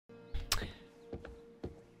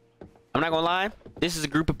I'm not gonna lie. This is a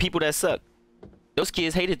group of people that suck. Those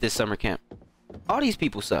kids hated this summer camp. All these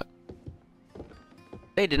people suck.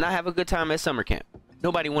 They did not have a good time at summer camp.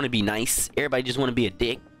 Nobody want to be nice. Everybody just want to be a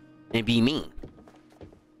dick and be mean.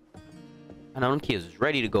 I know them kids was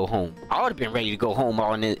ready to go home. I would have been ready to go home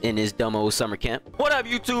all in this dumb old summer camp. What up,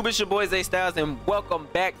 YouTube? It's your boy Zay Styles, and welcome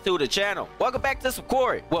back to the channel. Welcome back to some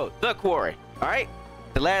Quarry. Well, the Quarry. All right.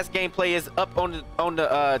 The last gameplay is up on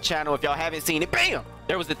the channel. If y'all haven't seen it, bam!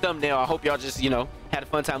 There was the thumbnail. I hope y'all just, you know, had a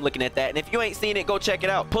fun time looking at that. And if you ain't seen it, go check it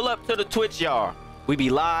out. Pull up to the Twitch, y'all. We be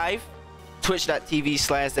live.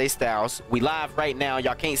 Twitch.tv/Zay Styles. We live right now.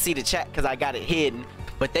 Y'all can't see the chat because I got it hidden.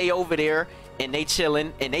 But they over there and they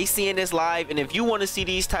chilling and they seeing this live. And if you want to see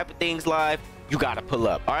these type of things live, you gotta pull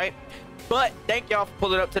up. All right. But thank y'all for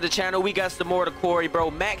pulling up to the channel. We got some more to Quarry,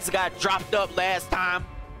 bro. Max got dropped up last time.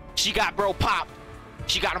 She got bro popped.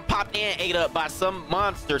 She got him popped and ate up by some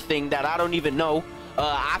monster thing that I don't even know.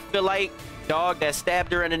 I feel like dog that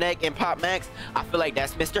stabbed her in the neck and popped Max. I feel like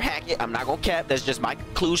that's Mr. Hackett. I'm not gonna cap. That's just my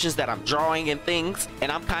conclusions that I'm drawing and things.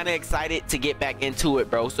 And I'm kind of excited to get back into it,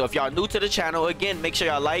 bro. So if y'all new to the channel, again, make sure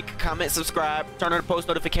y'all like, comment, subscribe, turn on the post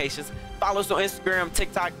notifications. Follow us on Instagram,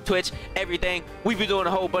 TikTok, Twitch, everything. We be doing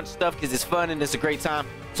a whole bunch of stuff because it's fun and it's a great time.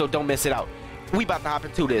 So don't miss it out. We about to hop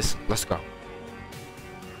into this. Let's go.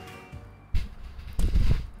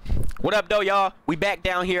 What up though, y'all? We back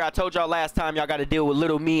down here. I told y'all last time y'all got to deal with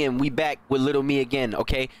little me, and we back with little me again,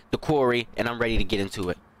 okay? The Quarry, and I'm ready to get into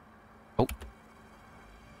it. Oh,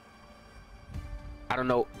 I don't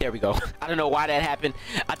know. There we go. I don't know why that happened.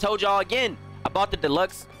 I told y'all again, I bought the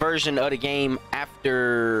deluxe version of the game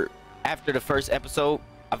after the first episode.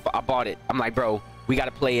 I bought it. I'm like, bro, we got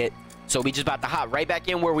to play it. So we just about to hop right back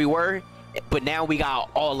in where we were, but now we got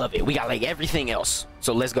all of it. We got like everything else.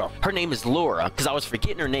 So let's go. Her name is Laura, because I was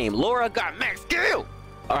forgetting her name. Laura got Max killed.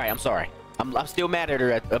 All right, I'm sorry. I'm still mad at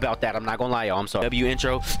her about that. I'm not gonna lie, y'all. I'm sorry. W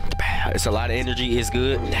intro. It's a lot of energy. It's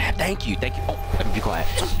good. Thank you. Thank you. Oh, let me be quiet.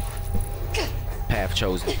 Path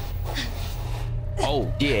chosen.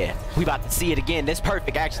 Oh yeah, we about to see it again. That's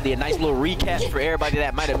perfect. Actually, a nice little recap for everybody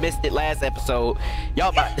that might have missed it last episode. Y'all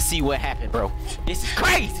about to see what happened, bro. This is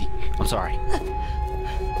crazy. I'm sorry.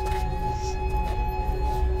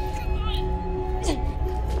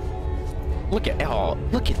 Look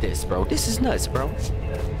at this, bro. This is nuts, bro.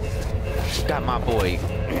 Got my boy.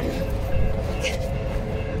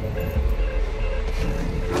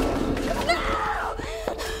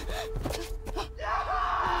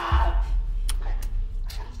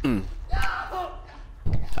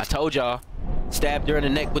 I told y'all. Stabbed her in the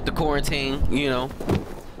neck with the quarantine, you know.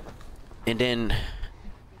 And then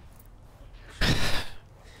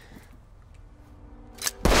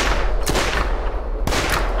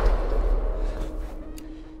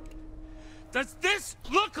does this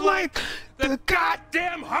look like the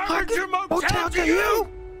goddamn Harbinger Motel to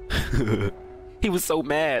you? He was so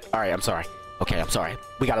mad. All right, I'm sorry. Okay, I'm sorry.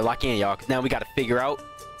 We gotta lock in, y'all, because now we gotta figure out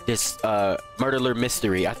this murderer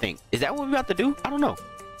mystery, I think. Is that what we about to do? I don't know.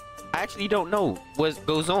 I actually don't know what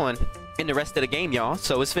goes on in the rest of the game, y'all.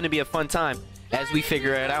 So it's gonna be a fun time as we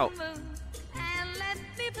figure it out.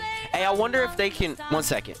 Hey, I wonder if they can. One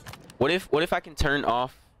second. What if I can turn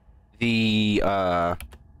off the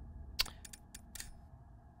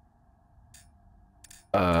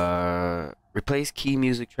replace key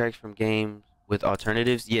music tracks from games with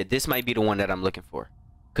alternatives? Yeah, this might be the one that I'm looking for,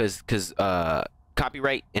 cause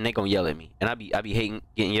copyright, and they gonna yell at me, and I be hating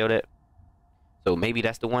getting yelled at. So maybe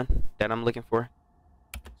that's the one that I'm looking for.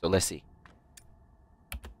 So let's see.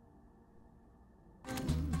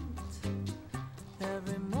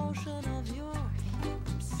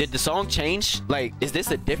 Did the song change? Like, is this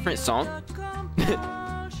a different song?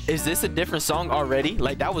 Is this a different song already?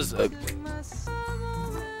 Like, that was a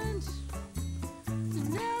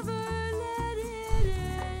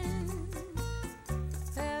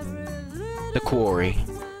The Quarry.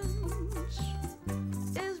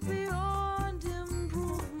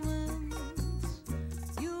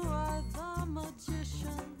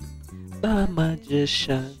 The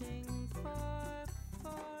magician.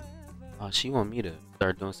 Oh, she want me to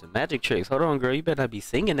start doing some magic tricks. Hold on, girl. You better not be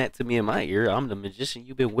singing that to me in my ear. I'm the magician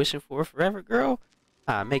you've been wishing for forever, girl.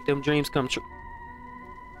 I make them dreams come true.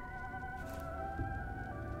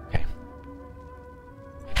 Okay.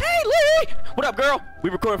 Haley! What up, girl?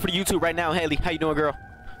 We recording for the YouTube right now. Haley, how you doing, girl?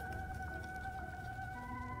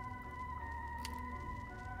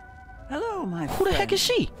 Hello, my friend. Who the heck is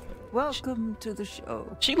she? Welcome to the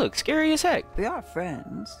show. She looks scary as heck. We are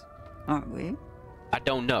friends, aren't we? I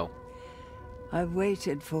don't know. I've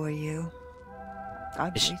waited for you.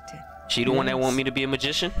 I've waited. She the one that want me to be a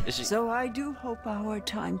magician? Is she? So I do hope our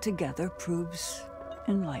time together proves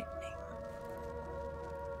enlightening.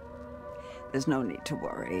 There's no need to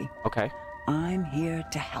worry. Okay. I'm here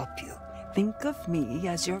to help you. Think of me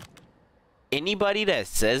as your... Anybody that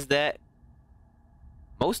says that,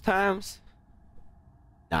 most times,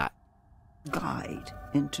 not. guide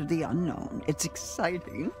into the unknown. It's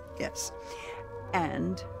exciting, yes,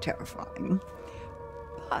 and terrifying.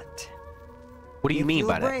 But What do you mean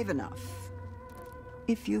by if that? you're brave enough,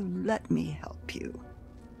 if you let me help you,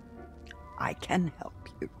 I can help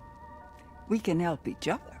you. We can help each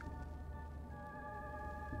other.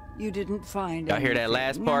 You didn't find Y'all hear that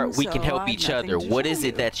last anything, part? and We can so help I've each nothing other. to What show is it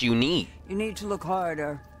you. that you need? You need to look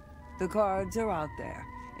harder. The cards are out there.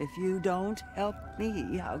 If you don't help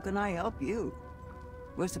me, how can I help you?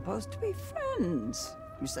 We're supposed to be friends.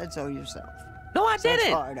 You said so yourself. No, I Search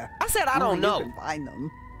didn't. harder. I said I don't Only know. You can find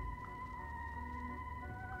them.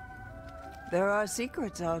 There are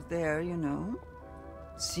secrets out there, you know.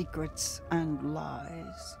 Secrets and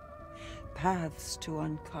lies. Paths to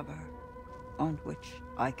uncover, on which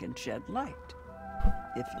I can shed light,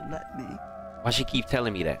 if you let me. Why she keep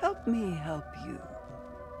telling me that? Help me help you.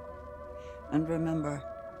 And remember,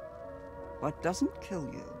 what doesn't kill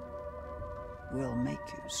you will make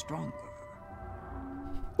you stronger.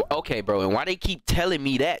 Okay, bro, and why they keep telling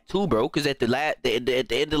me that too, bro? Because at the end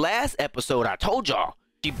of the last episode, I told y'all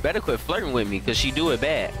she better quit flirting with me because she do it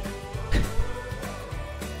bad.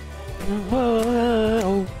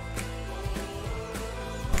 Whoa.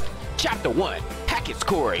 Chapter 1, Hackett's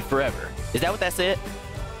Quarry Forever. Is that what that said?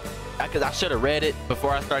 Because I should have read it before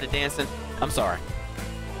I started dancing. I'm sorry.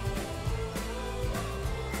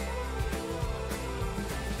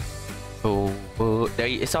 Oh,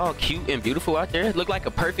 it's all cute and beautiful out there. It looked like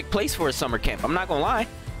a perfect place for a summer camp. I'm not gonna lie.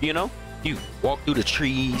 You know, you walk through the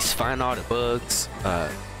trees, find all the bugs.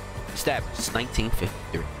 Established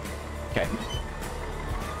 1953. Okay.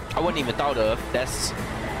 I wasn't even thought of. That's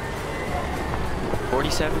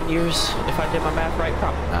 47 years, if I did my math right.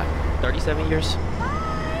 Probably not. 37 years.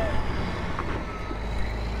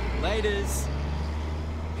 Ladies,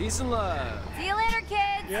 peace and love. See you later,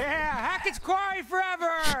 kids. Yeah, Hackett's Quarry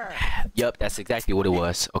forever. Yup, that's exactly what it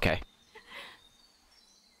was. Okay.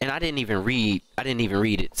 And I didn't even read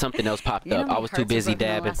it. Something else popped You know up. how I many was too hearts are busy broken the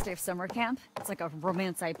dabbing. last day of summer camp? It's like a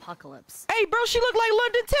romance apocalypse. Hey, bro, she looked like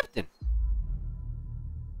London Tipton.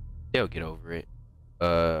 They'll get over it.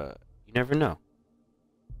 You never know.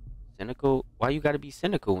 Cynical? Why you gotta be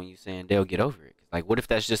cynical when you saying they'll get over it? Like, what if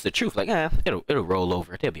that's just the truth? Like, it'll roll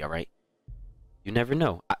over. They'll be all right. You never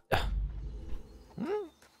know. I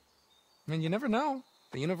mean, you never know.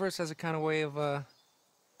 The universe has a kind of way of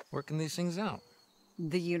working these things out.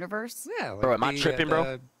 The universe? Yeah, like Bro, am I tripping, bro?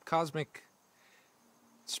 the cosmic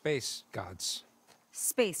space gods.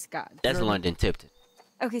 Space god. That's London Tipton.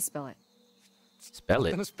 Okay, spell it. Spell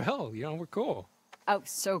Gonna it. spell, you know, we're cool. Oh,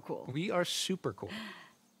 so cool. We are super cool.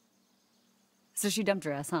 So she dumped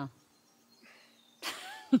her ass, huh?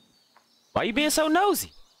 Why you being so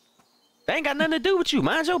nosy? They ain't got nothing to do with you.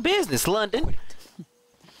 Mind your business, London.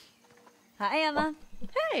 Hi, Emma.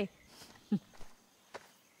 Hey.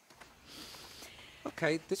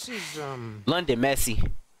 Okay, this is London messy.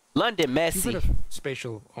 London you've messy. heard of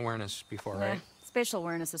spatial awareness before, right? Spatial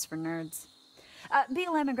awareness is for nerds. Be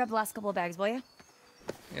a lamb and grab the last couple of bags, will you?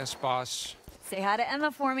 Yes, boss. Say hi to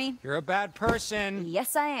Emma for me. You're a bad person.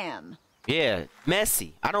 Yes, I am. Yeah,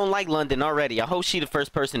 messy. I don't like London already. I hope she the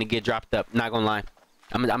first person to get dropped up. Not gonna lie.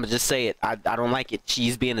 I'm gonna just say it. I don't like it.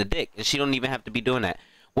 She's being a dick, and she don't even have to be doing that.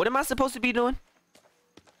 What am I supposed to be doing?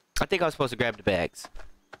 I think I was supposed to grab the bags.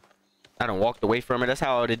 I done walked away from her. That's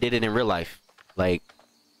how I would've did it in real life. Like,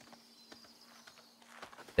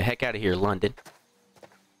 the heck out of here, London.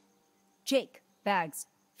 Jake, bags,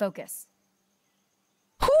 focus.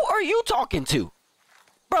 Who are you talking to?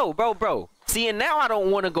 Bro. See, and now I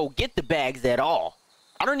don't want to go get the bags at all.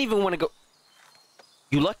 I don't even want to go.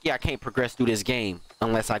 You lucky I can't progress through this game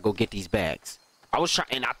unless I go get these bags. I was trying,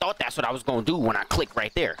 and I thought that's what I was going to do when I clicked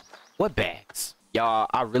right there. What bags? Y'all,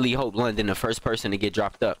 I really hope London the first person to get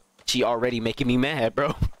dropped up. She already making me mad,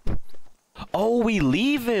 bro. Oh, we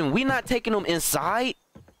leaving. We not taking them inside.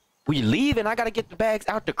 We leaving. I got to get the bags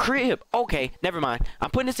out the crib. Okay, never mind. I'm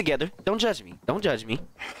putting this together. Don't judge me. Don't judge me.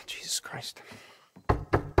 Jesus Christ.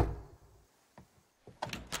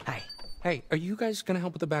 Hi. Hey, are you guys gonna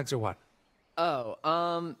help with the bags or what?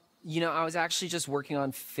 Oh, you know, I was actually just working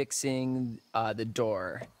on fixing the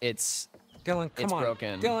door. It's Dylan, come It's on.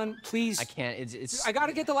 broken. Dylan, please. I can't. It's. I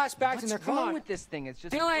gotta get the last bags in there. What's Come wrong on. with this thing? It's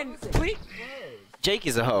just. Dylan, frozen. please. Jake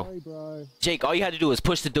is a hoe. Jake, all you had to do is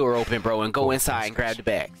push the door open, bro, and go inside and grab the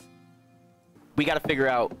bags. We gotta figure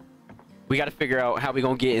out how we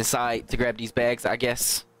gonna get inside to grab these bags, I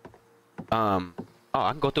guess. Oh,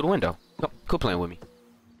 I can go through the window. Quit playing with me.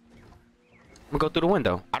 I'm gonna go through the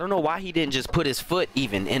window. I don't know why he didn't just put his foot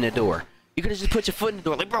even in the door. You could have just put your foot in the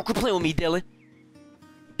door. Like, bro, quit playing with me, Dylan.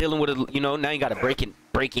 Dylan would have, you know, now you gotta break in.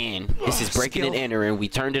 This is breaking and entering. We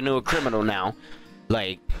turned into a criminal now.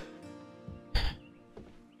 Like,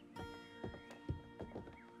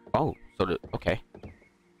 oh, so the okay.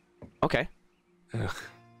 Ugh.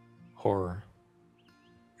 Horror.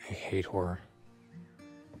 I hate horror.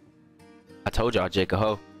 I told y'all, Jacob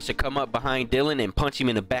Ho should come up behind Dylan and punch him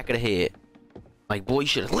in the back of the head. Like, boy, you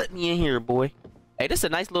should have let me in here, boy. Hey, this is a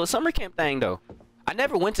nice little summer camp thing, though. I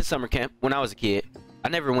never went to summer camp when I was a kid. I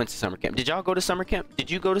never went to summer camp. Did y'all go to summer camp?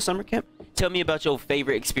 Did you go to summer camp? Tell me about your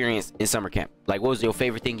favorite experience in summer camp. Like, what was your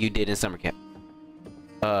favorite thing you did in summer camp?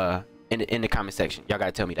 In the comment section. Y'all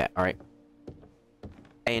gotta tell me that, all right?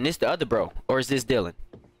 Hey, and this the other bro, or is this Dylan?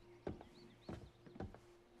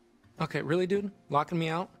 Okay, really, dude? Locking me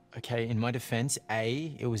out? Okay, in my defense,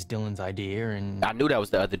 A, it was Dylan's idea, and I knew that was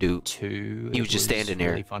the other dude. 2, he was just standing there.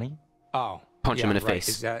 Really funny. Oh, Punch him in the right. face.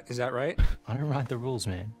 Is that right? I don't write the rules,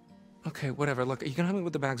 man. Okay, whatever. Look, you gonna help me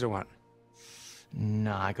with the bags or what?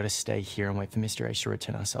 Nah, I gotta stay here and wait for Mr. H to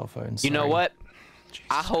return our cell phones. You know Sorry. what? Jesus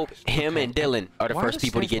I hope Christ. him Okay. and Dylan are the Why are first the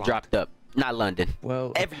people to stairs get dropped up. Not London.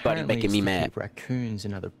 Well, Everybody apparently making it's me to mad. keep raccoons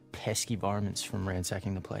and other pesky varmints from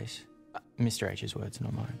ransacking the place. Mr. H's words,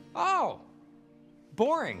 not mine. Oh,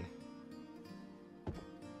 boring.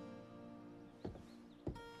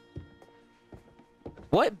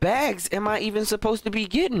 What bags am I even supposed to be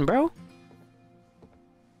getting, bro?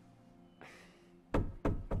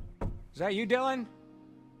 Is that you, Dylan?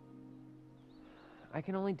 I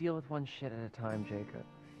can only deal with one shit at a time, Jacob.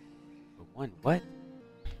 One what?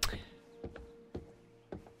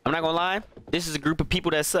 I'm not gonna lie. This is a group of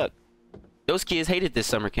people that suck. Those kids hated this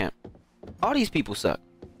summer camp. All these people suck.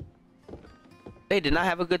 They did not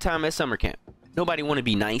have a good time at summer camp. Nobody want to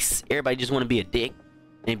be nice. Everybody just want to be a dick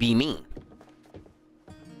and be mean.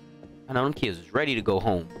 I know them kids was ready to go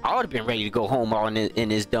home. I would have been ready to go home all in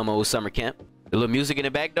this dumb old summer camp. The little music in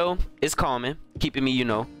the back though, it's calming, keeping me, you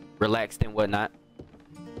know, relaxed and whatnot.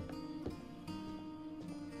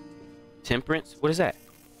 Temperance? What is that?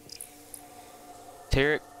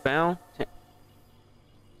 Tarek found?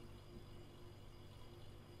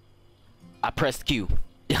 I pressed Q.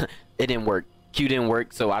 It didn't work. Q didn't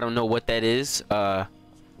work, so I don't know what that is. But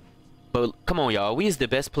come on, y'all. We is the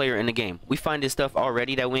best player in the game. We find this stuff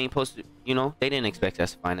already that we ain't supposed to, you know? They didn't expect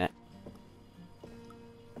us to find that.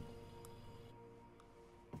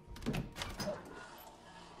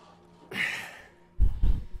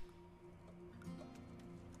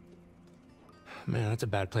 Man, that's a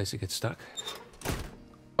bad place to get stuck.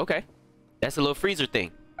 Okay. That's a little freezer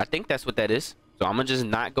thing. I think that's what that is. So I'm gonna just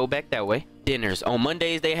not go back that way. Dinners. On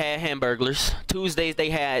Mondays, they had hamburglers. Tuesdays, they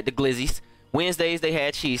had the glizzies. Wednesdays, they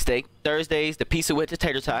had cheesesteak. Thursdays, the pizza with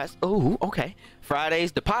tater tots. Oh, okay.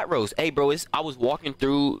 Fridays, the pot roast. Hey, bro, I was walking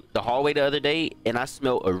through the hallway the other day, and I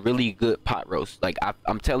smelled a really good pot roast. Like,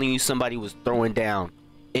 I'm telling you, somebody was throwing down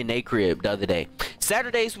in their crib the other day.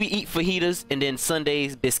 Saturdays, we eat fajitas, and then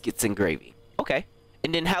Sundays, biscuits and gravy. Okay.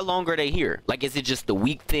 And then how long are they here? Like, is it just a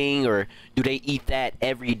week thing, or do they eat that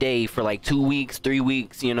every day for like 2 weeks, 3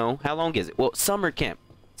 weeks, you know? How long is it? Well, summer camp.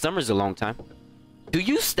 Summer's a long time. Do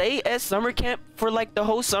you stay at summer camp for like the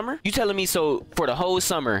whole summer? You telling me so for the whole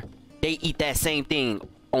summer, they eat that same thing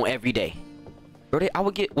on every day? Bro, I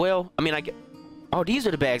would get, well, I mean, I get, oh, these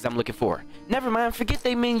are the bags I'm looking for. Never mind, forget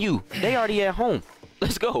they menu. They already at home.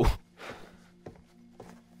 Let's go.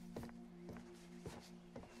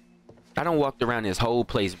 I done walked around this whole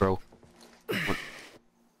place, bro.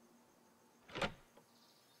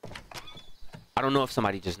 I don't know if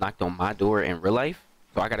somebody just knocked on my door in real life,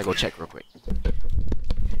 so I gotta go check real quick.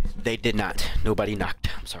 They did not. Nobody knocked.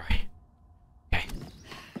 I'm sorry. Okay.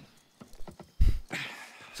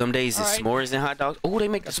 Some days it's s'mores and hot dogs. Oh, they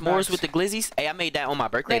make the s'mores with the glizzies. Hey, I made that on my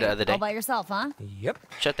birthday the other day. All by yourself, huh? Yep.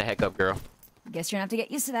 Shut the heck up, girl. Guess you're gonna have to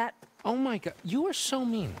get used to that. Oh my god, you are so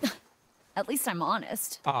mean. At least I'm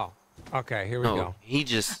honest. Oh, okay, here we No, go. he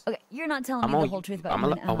just. Okay, you're not telling I'm me on. the whole truth about I'm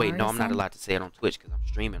you and oh wait, no, I'm not Elmar, allowed to say it on Twitch because I'm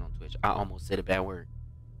streaming on Twitch. I almost said a bad word.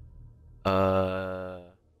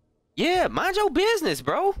 Yeah, mind your business,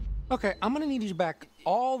 bro. Okay, I'm gonna need you back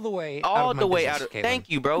all the way All the way out business, of. Caitlin. Thank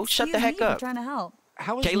you, bro. Shut the Excuse heck me, I'm up. trying to help.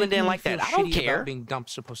 How is Caitlin making didn't me like that. feel I don't shitty care. about being dumped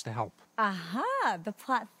supposed to help? Aha, the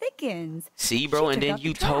plot thickens. See, bro, She and took then out the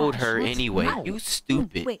you told trash. her What's anyway. wrong? You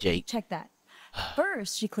stupid, Wait, Jake. check that.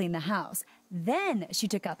 First, she cleaned the house. Then she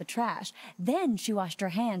took out the trash. Then she washed her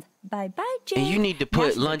hands. Bye-bye, Jake. And you need to Now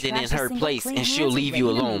put she London in trashed a her single place, clean and she'll hands leave you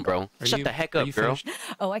ready to alone, mingle. bro. Are Shut you- the heck are up, you girl. finished?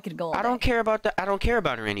 Oh, I could go all I don't day. care about that. I don't care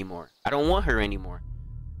about her anymore. I don't want her anymore.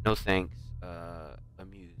 No thanks.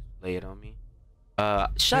 Amused. Lay it on me.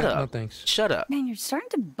 Shut Yeah, up. no thanks. Shut up. Man, you're starting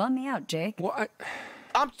to bum me out, Jake. Well,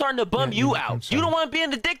 I'm starting to bum Yeah, you I'm out. sorry. You don't want to be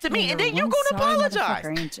in the dick to me, You're and then you one gonna sorry apologize.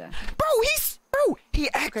 motherfucker, ain't ya? Bro, he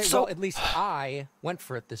acts okay, so. well, at least I went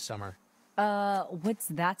for it this summer. What's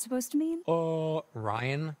that supposed to mean?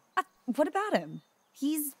 Ryan? What about him?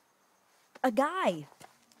 He's a guy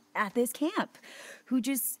at this camp who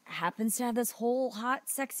just happens to have this whole hot,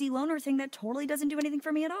 sexy loner thing that totally doesn't do anything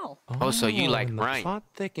for me at all. Oh, so you like and the Ryan? plot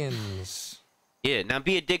thickens. Yeah, now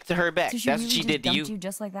be a dick to her back. So she That's really what she just did to dumped you. you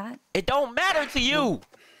just like that? It don't matter to you.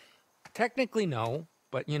 Technically, no,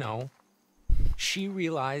 but you know, she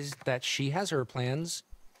realized that she has her plans,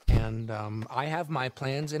 and I have my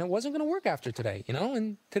plans, and it wasn't going to work after today, you know.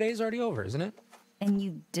 And today's already over, isn't it? And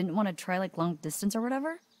you didn't want to try like long distance or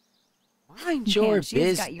whatever? Mind your Man, she's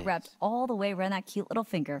business. got you wrapped all the way around that cute little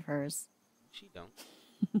finger of hers. She don't.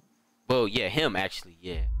 Well, yeah, him actually,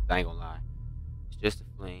 yeah. I ain't gonna lie. It's just a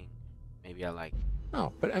fling. Maybe I like it.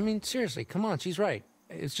 No, but I mean, seriously, come on, she's right.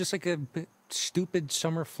 It's just like a stupid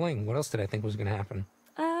summer fling. What else did I think was going to happen?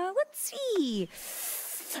 Let's see.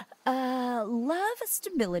 Love,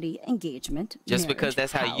 stability, engagement. Just because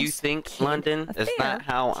marriage, that's how you house, think, kid, London, that's affair, not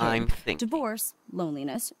how kid, I'm thinking. Divorce,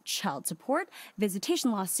 loneliness, child support,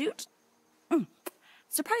 visitation lawsuit,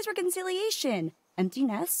 surprise reconciliation, empty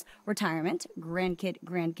nest, retirement, grandkid,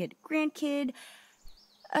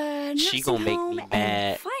 She gonna make me nursing home, mad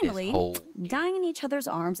and this finally whole dying in each other's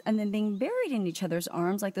arms and then being buried in each other's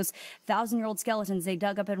arms like those 1,000-year-old skeletons they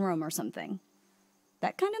dug up in Rome or something.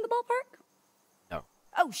 That kind in the ballpark? No.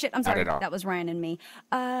 Oh shit, I'm sorry. at all. That was Ryan and me.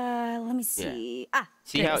 Let me see.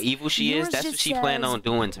 See there how it is. evil she is? Yours That's what just she planned says on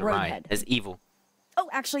doing to Ryan. Roadhead. That's evil. Oh,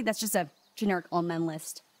 actually, that's just a generic all men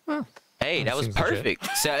list. Hey, that was seems legit.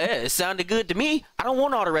 perfect. So, yeah, it sounded good to me. I don't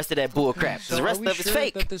want all the rest of that bull crap. 'Cause So the are rest we of it's sure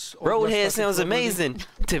fake. that this old rust Roadhead bucket's sounds roadworthy? amazing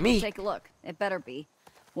to me. Take a look. It better be.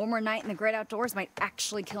 One more night in the great outdoors might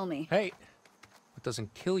actually kill me. Hey, what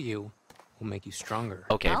doesn't kill you will make you stronger.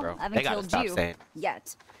 Okay, well, bro. I haven't They gotta killed stop you saying.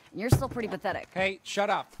 yet. And you're still pretty pathetic. Hey, shut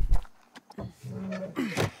up.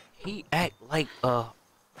 He act like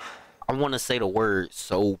I want to say the word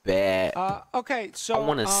so bad. Okay, so I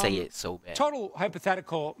want to say it so bad. Total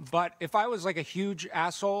hypothetical, but if I was like a huge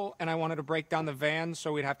asshole and I wanted to break down the van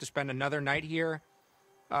so we'd have to spend another night here,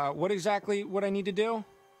 what exactly would I need to do?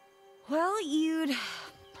 Well, you'd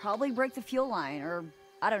probably break the fuel line, or,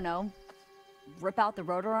 I don't know, rip out the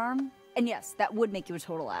rotor arm. And yes, that would make you a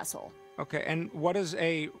total asshole. Okay, and what does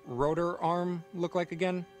a rotor arm look like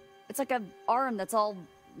again? It's like a arm that's all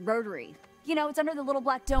rotary. You know, it's under the little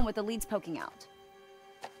black dome with the leads poking out.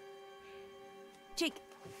 Jake,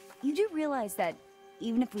 you do realize that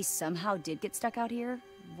even if we somehow did get stuck out here,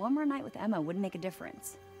 one more night with Emma wouldn't make a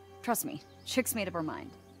difference. Trust me, Chick's made up her mind.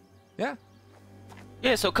 Yeah.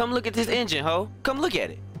 Yeah, so come look at this engine, ho. Come look at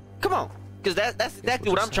it. Come on. Because that's exactly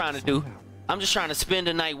what I'm trying to do. I'm just trying to spend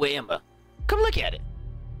the night with Emma. Come look at it.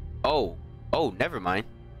 Oh, never mind.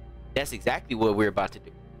 That's exactly what we're about to do.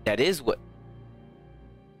 That is what...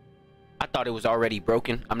 I thought it was already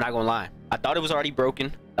broken. I'm not gonna lie. I thought it was already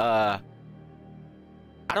broken. I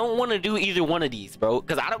don't want to do either one of these, bro.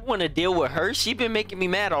 Because I don't want to deal with her. She been making me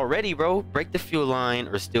mad already, bro. Break the fuel line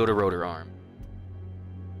or steal the rotor arm.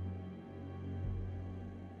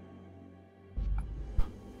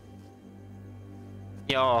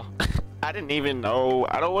 Y'all, I didn't even know.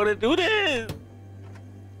 I don't want to do this.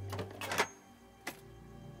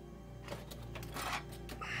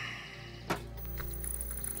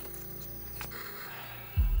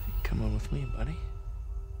 Come on with me, buddy.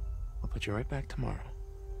 I'll put you right back tomorrow.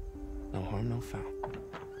 No harm, no foul.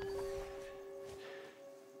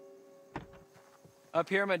 Up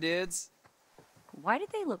here, my dudes. Why did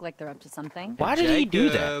they look like they're up to something? Why did he do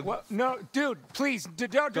that? What? No, dude, please,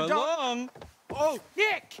 don't. Along. Oh,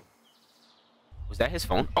 Nick! Was that his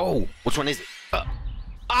phone? Oh, which one is it?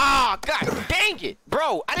 God dang it,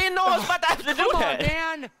 bro! I didn't know I was about to have to do Come on, that.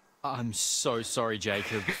 man! I'm so sorry,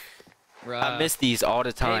 Jacob. I miss these all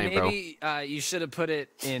the time, Hey, maybe you should have put it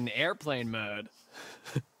in airplane mode.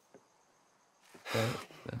 bro.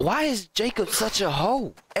 Why is Jacob such a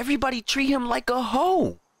hoe? Everybody treat him like a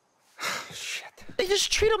hoe. Shit. They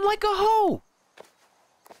just treat him like a hoe.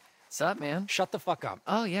 What's up, man? Shut the fuck up.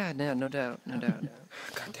 Oh, yeah, no doubt. God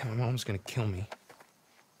damn, my mom's gonna kill me.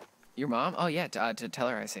 Your mom? Oh, yeah, to tell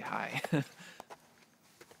her I say hi.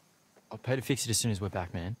 I'll pay to fix it as soon as we're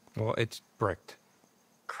back, man. Well, it's bricked.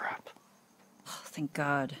 Crap. Oh, thank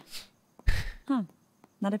God. Huh.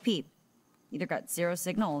 Not a peep. Either got zero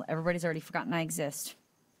signal, everybody's already forgotten I exist.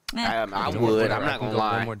 I You know what, would. whatever, I'm I not can gonna go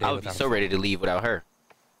one lie. more day I would be without so a ready to leave without her.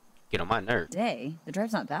 Get on my nerve. Day? The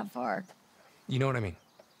drive's not that far. You know what I mean?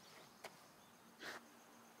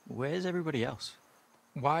 Where's everybody else?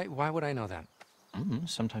 Why would I know that?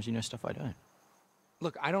 Sometimes you know stuff I don't.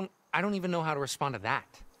 Look, I don't even know how to respond to that.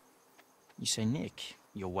 You say, Nick,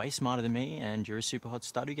 you're way smarter than me, and you're a super hot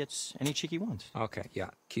stud who gets any chick he wants. Okay, yeah.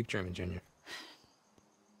 Keep dreaming, Junior.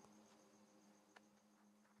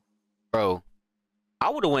 Bro, I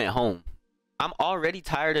would have went home. I'm already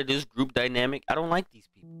tired of this group dynamic. I don't like these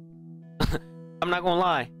people. I'm not gonna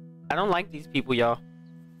lie. I don't like these people, y'all.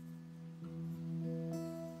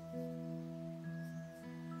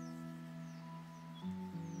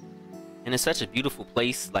 And it's such a beautiful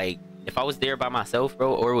place. Like, if I was there by myself,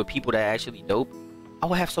 bro, or with people that are actually dope, I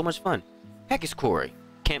would have so much fun. Heck is Quarry,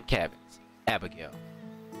 Camp Cabins, Abigail.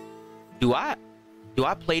 Do I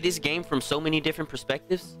play this game from so many different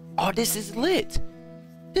perspectives? Oh, this is lit.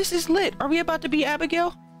 This is lit. Are we about to be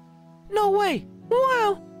Abigail? No way.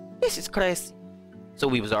 Wow. This is crazy. So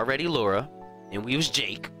we was already Laura, and we was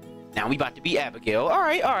Jake. Now we about to be Abigail. All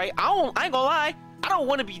right. I ain't gonna lie. I don't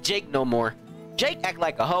want to be Jake no more. Jake act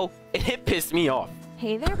like a hoe, and it pissed me off.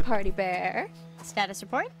 Hey there, Party Bear. Status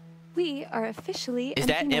report? We are officially Is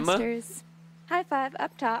that Emma? nesters. High five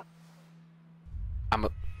up top.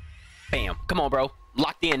 Bam. Come on, bro.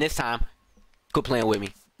 Locked in this time. Quit playing with me.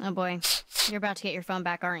 Oh boy, you're about to get your phone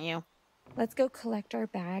back, aren't you? Let's go collect our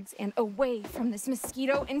bags and away from this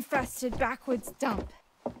mosquito-infested backwoods dump.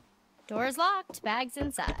 Door's locked, bags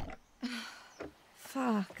inside.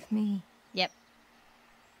 Fuck me. Yep.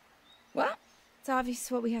 Well, it's obvious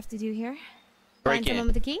what we have to do here. Find someone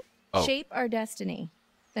with a key? Oh. Shape our destiny.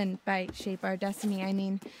 Then by shape our destiny, I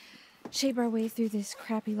mean shape our way through this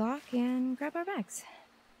crappy lock and grab our bags.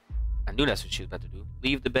 I knew that's what she was about to do.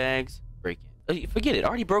 Leave the bags, break in. Forget it.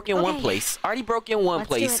 Already broke in one place. Already broke in one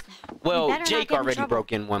place. Well, Jake already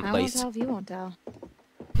broke in one place. I won't tell if you won't tell.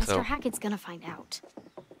 Mr. Hackett's gonna find out.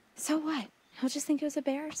 So what? He'll just think it was a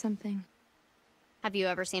bear or something. Have you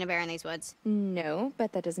ever seen a bear in these woods? No,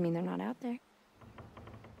 but that doesn't mean they're not out there.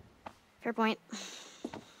 Fair point.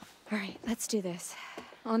 All right, let's do this.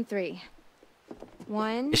 On 3.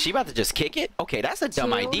 1. Is she about to just kick it? Okay, that's a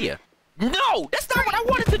dumb 2. idea. No, that's not what I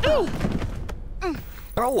wanted to do.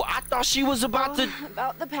 Bro, I thought she was about to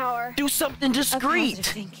About the power. do something of positive discreet.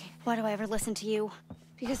 thinking. Why do I ever listen to you?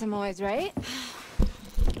 Because I'm always right.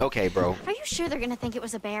 Okay, bro. Are you sure they're gonna think it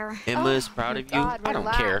was a bear? Emma is proud of you. God, I don't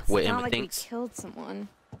relax. care what It's Emma not like thinks. we killed someone.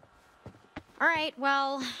 All right,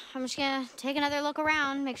 well, I'm just gonna take another look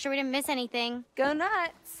around, make sure we didn't miss anything. Go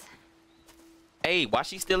nuts. Hey, why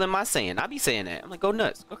she still in my saying? I be saying that. I'm like, go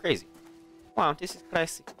nuts, go crazy. Wow, this is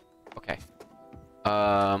crazy. Okay.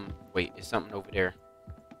 Wait, is something over there?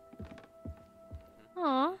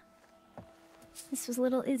 Aw. This was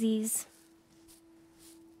little Izzy's.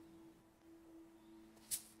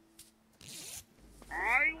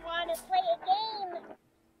 I want to play a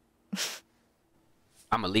game.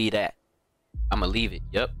 I'ma leave that. I'ma leave it.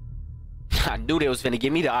 Yep. I knew they was finna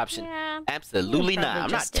give me the option. Yeah. Absolutely You'd not. probably I'm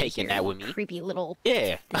just not stay taking here, that with me. Creepy little.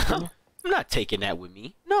 Yeah. I'm not taking that with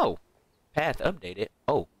me. No. Path updated.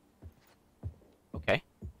 Oh. Okay.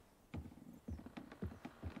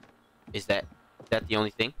 Is that the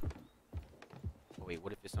only thing? Oh, wait,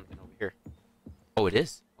 what if there's something over here? Oh, it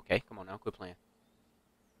is. Okay, come on now, quit playing.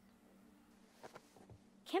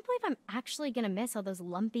 Can't believe I'm actually gonna miss all those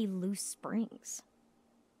lumpy, loose springs.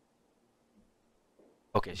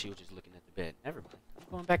 Okay, she was just looking at the bed. Never mind.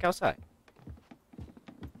 I'm going back outside.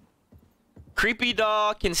 Creepy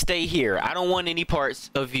dog can stay here. I don't want any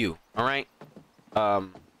parts of you. All right.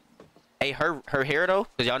 Hey, her hair though,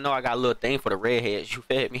 cause y'all know I got a little thing for the redheads. You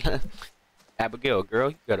fed me, Abigail,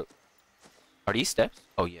 girl. You gotta. Are these steps?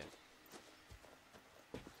 Oh yeah.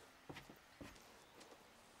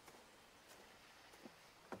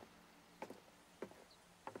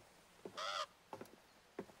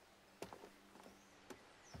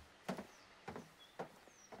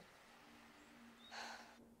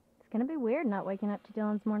 It's gonna be weird not waking up to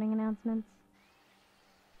Dylan's morning announcements.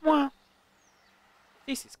 Wow.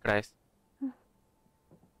 Jesus Christ.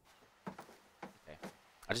 Okay.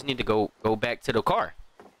 I just need to go back to the car.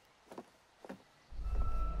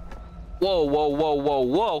 Whoa, whoa, whoa, whoa,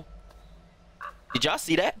 whoa. Did y'all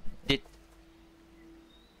see that? Did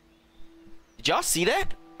y'all see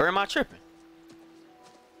that? Or am I tripping?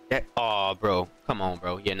 That, oh, bro. Come on,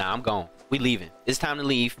 bro. Yeah, nah, I'm gone. We leaving. It's time to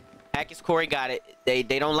leave. Hackers Corey got it. They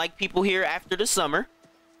don't like people here after the summer.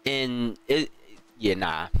 And it, yeah,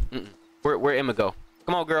 nah. Where Emma go?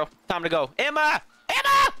 Come on, girl. Time to go. Emma!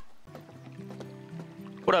 Emma!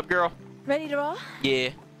 What up, girl? Ready to roll? Yeah.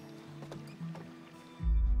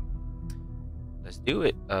 Let's do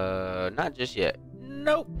it. Not just yet.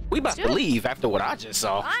 Nope. We about to leave after what I just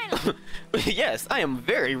saw. Yes, I am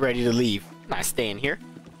very ready to leave. I'm not staying here.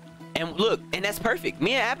 And look, and that's perfect.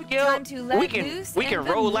 Me and Abigail, Time to let we can loose we can and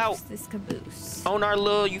roll vamoose out this caboose. on our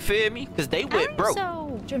little, you feel me? Cause they went I'm broke.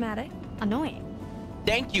 so Dramatic. annoying.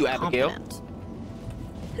 Thank you, Abigail. Confident.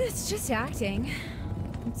 It's just acting.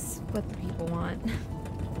 It's what the people want.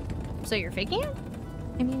 So you're faking it?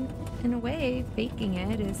 I mean, in a way, faking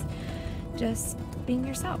it is just being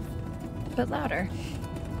yourself, but louder.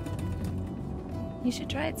 You should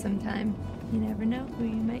try it sometime. You never know who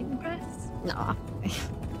you might impress. No.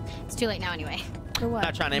 It's too late now anyway. For what?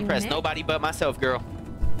 Not trying to You impress and Nick? nobody but myself, girl.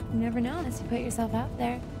 You never know unless you put yourself out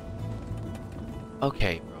there.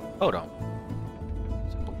 Okay, bro. Hold on.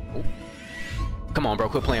 Come on, bro.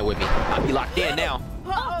 Quit playing with me. I'll be locked in now.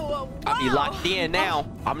 I'll be locked in now.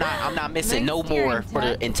 I'm not missing no more for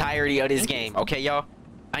the entirety of this game. Okay, y'all?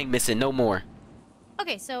 I ain't missing no more.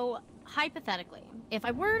 Okay, so hypothetically, if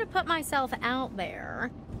I were to put myself out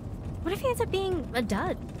there, what if he ends up being a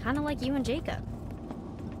dud? Kind of like you and Jacob.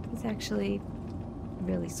 He's actually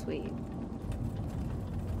really sweet.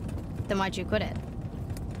 Then why'd you quit it?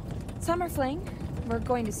 Summer fling. We're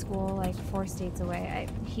going to school like 4 states away.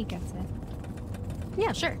 He gets it.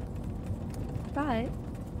 Yeah, sure. But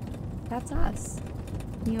that's us.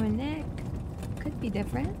 You and Nick could be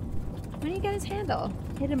different. When do you get his handle?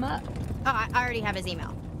 Hit him up. Oh, I already have his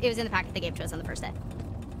email. It was in the packet they gave to us on the first day.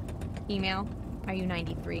 Email? Are you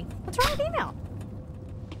 93? What's wrong with email?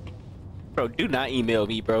 Bro, do not email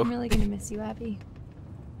me, bro. I'm really gonna miss you, Abby.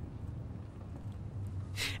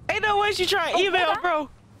 Ain't no way she trying to email, bro.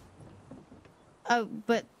 Oh,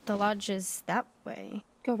 but the lodge is that way.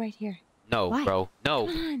 Go right here. No, Why? bro. No.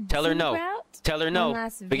 Come on, Tell her see the no. route? Tell her One no.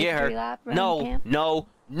 last Forget her. victory lap around No, camp? no,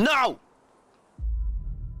 no.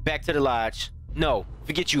 Back to the lodge. No.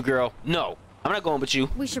 Forget you, girl. No. I'm not going with you.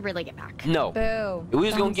 We should really get back. No. Boo. We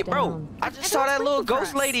was gonna Thumbs get, bro. down. I just saw that little waiting for ghost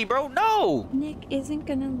us. lady, bro. No. Nick isn't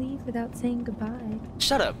gonna leave without saying goodbye.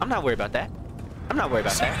 Shut up. I'm not worried about that. I'm not worried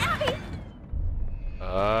about that.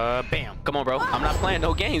 Bam. Come on, bro. I'm not playing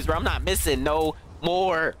no games, bro. I'm not missing no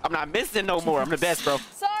more. I'm not missing no more. I'm the best, bro.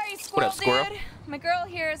 Sorry, squirrel up, squirrel? dude. My girl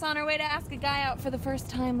here is on her way to ask a guy out for the first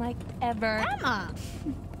time, like, ever. Emma!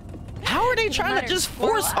 How are they Doesn't trying to matter. just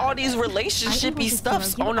Squirrel force out. all these relationshipy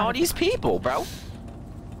stuffs on all these people, bro?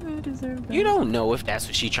 I deserve that. You don't know if that's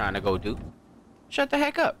what she trying to go do. Shut the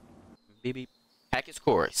heck up. Beep beep. Package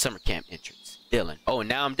score. Summer camp entrance. Dylan. Oh,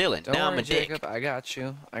 now I'm Dylan. Don't now worry, I'm a dick. Jacob. I got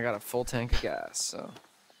you. I got a full tank of gas, so.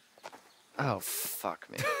 Oh, fuck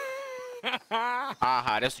me.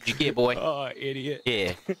 Aha, that's what you get, boy. Oh, idiot.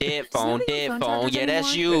 Yeah. Dead phone, Is there dead phone phone. chargers Yeah,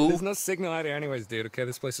 that's anymore? you. There's no signal out here anyways, dude, okay?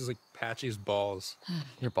 This place is like patchy as balls.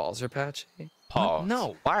 Your balls are patchy. Pause.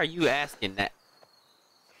 No. Why are you asking that?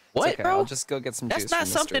 What, It's okay, bro? I'll just go get some That's juice not from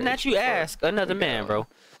Mr. something that H you before ask another we man, go. bro.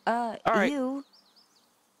 All right. You.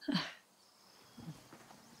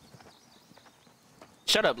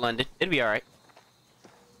 Shut up, London. It'll be all right.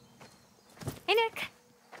 Hey, Nick.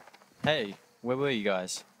 Hey, where were you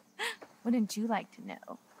guys? Wouldn't you like to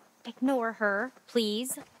know? Ignore her,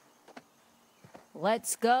 please.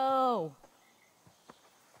 Let's go.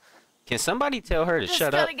 Can somebody tell her to Just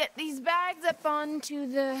shut up? gotta get these bags up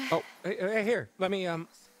onto the... Oh, hey, here. Let me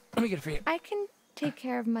get it for you. I can take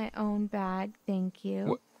care of my own bag, thank you.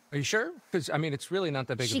 What? Are you sure? Because, I mean, it's really not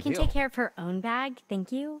that big She of a can deal. take care of her own bag,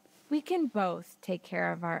 thank you. We can both take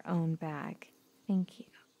care of our own bag. Thank you.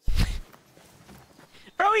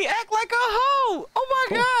 Bro, he act like a hoe. Oh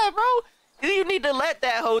my god, bro. You need to let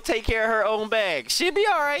that hoe take care of her own bag. She'll be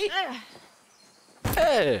all right.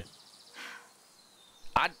 Yeah.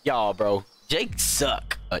 Y'all, bro. Jake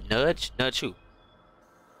suck. A nudge? Nudge who?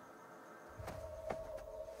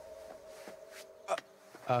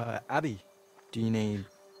 Abby, do you need...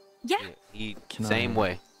 Yeah, He Can same I-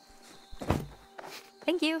 way.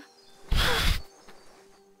 thank you.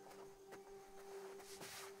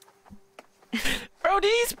 Bro,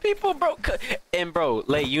 these people, bro. And bro,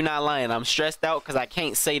 Lay, you not lying. I'm stressed out because I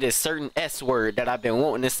can't say this certain S word that I've been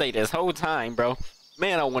wanting to say this whole time, bro.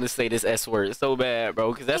 Man, I want to say this S word so bad,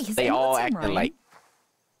 bro, because that's Hey, what they his all English acting rhyme. like.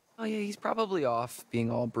 Oh yeah, he's probably off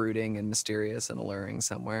being all brooding and mysterious and alluring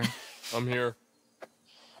somewhere. I'm here.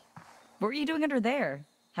 What were you doing under there?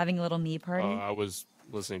 Having a little me party? I was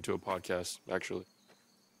listening to a podcast, actually.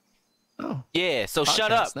 Oh. Yeah, so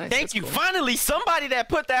shut Podcast, up. nice, Thank that's you. cool. Finally, somebody that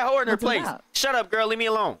put that whore in her What's it place. about? Shut up, girl. Leave me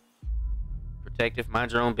alone. Protective,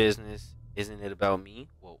 mind your own business. Isn't it about me?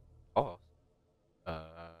 Whoa. Oh.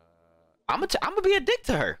 I'm gonna be a dick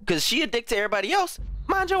to her because she a dick to everybody else.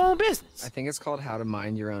 Mind your own business. I think it's called How to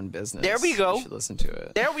Mind Your Own Business. There we go. You should listen to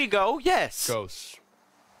it. There we go. Yes. Ghosts.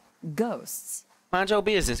 Ghosts. Mind your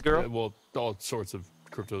business, girl. Well, all sorts of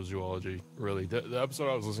cryptozoology, really. The episode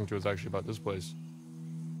I was listening to was actually about this place.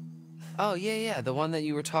 Oh, yeah, the one that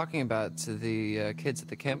you were talking about to the kids at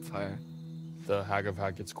the campfire. The Hag of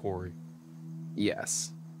Hackett's Quarry.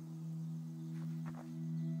 Yes.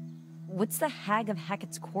 What's the Hag of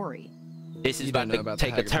Hackett's Quarry? This is You about don't know to about the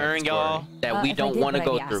take a Hag of turn, Hackett's y'all, Quarry. that we If I don't did, want to would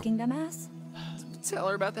I go be through. asking, dumbass? Tell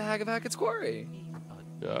her about the Hag of Hackett's Quarry.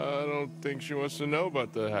 I don't think she wants to know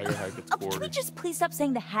about the Hag of Hackett's Can we Quarry. just please stop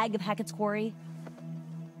saying the Hag of Hackett's Quarry?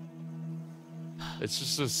 It's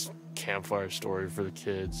just this campfire story for the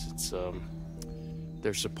kids. It's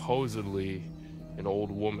there's supposedly an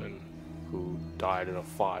old woman who died in a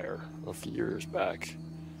fire a few years back.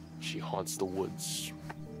 She haunts the woods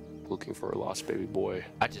looking for her lost baby boy.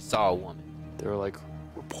 I just saw a woman. There are like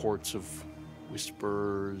reports of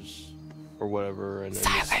whispers or whatever, and then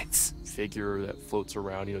Silence. this figure that floats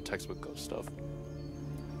around, you know, textbook ghost stuff.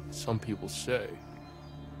 Some people say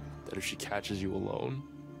that if she catches you alone,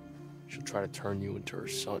 she'll try to turn you into her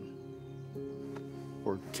son.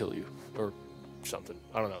 Or kill you. Or something.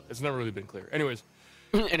 I don't know. It's never really been clear. Anyways.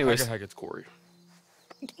 Anyways. Hackett's Quarry.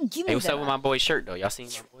 Give me Hey, what's that. up with my boy's shirt, though? Y'all seen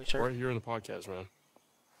my boy's shirt? Right here in the podcast, man.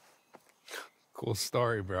 Cool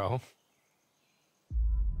story, bro.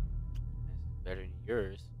 Better than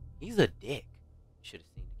yours. He's a dick. You should have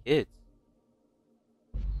seen the kids.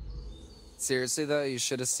 Seriously, though, you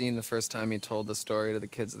should have seen the first time you told the story to the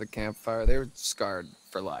kids at the campfire. They were scarred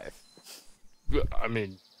for life. I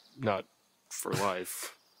mean, not for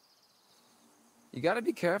life. You gotta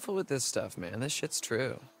be careful with this stuff, man. This shit's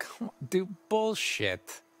true. Come on, dude,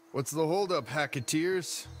 bullshit. What's the holdup,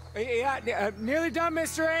 Hacketeers? Yeah, nearly done,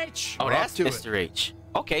 Mr. H. Oh, We're that's off to it. Mr. H.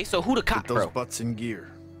 Okay, so who the cop, Get those bro? butts in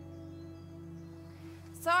gear.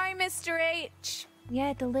 Sorry, Mr. H.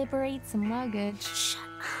 Yeah, deliberate some luggage. Shut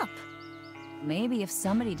up. Maybe if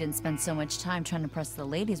somebody didn't spend so much time trying to press the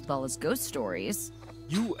ladies' ball as ghost stories.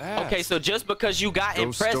 You asked. Okay, so just because you got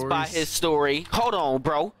Ghost impressed by stories? his story, hold on,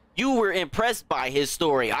 bro. You were impressed by his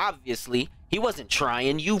story, obviously. He wasn't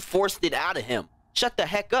trying. You forced it out of him. Shut the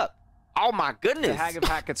heck up. Oh my goodness. The Hag of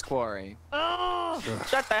Hackett's Quarry. Oh,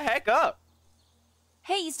 shut the heck up.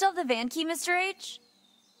 Hey, you still have the van key, Mr. H?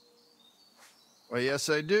 Why, yes,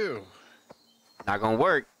 I do. Not gonna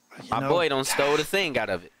work. My know- boy don't stole the thing out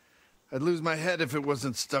of it. I'd lose my head if it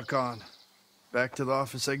wasn't stuck on. Back to the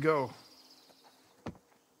office I go.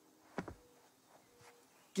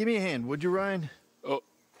 Give me a hand, would you, Ryan? Oh,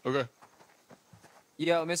 okay.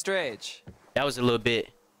 Yo, Mr. H. That was a little bit.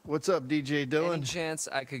 What's up, DJ Any Dylan? chance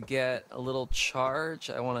I could get a little charge?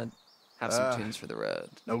 I want to have some tunes for the road.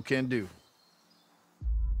 No can do.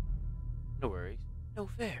 No worries. No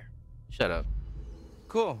fair. Shut up.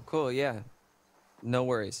 Cool, yeah. No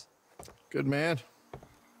worries. Good man.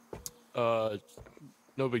 No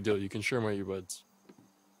big deal. You can share my earbuds.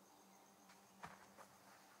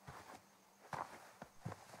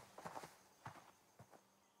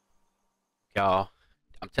 Y'all,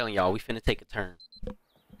 I'm telling y'all, we finna take a turn.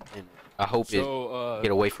 And I hope So, it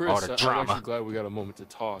get away from all Chris, the I'm drama. actually glad we got a moment to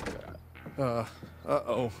talk.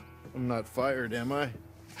 Uh-oh. I'm not fired, am I?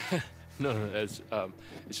 No, it's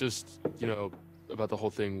just, you know, about the whole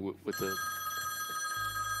thing with the...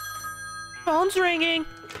 Phone's ringing.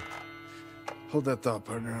 Hold that thought,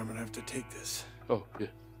 partner. I'm gonna have to take this. Oh, yeah.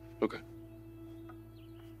 Okay.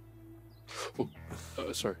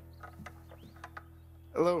 Oh, sorry.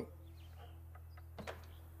 Hello?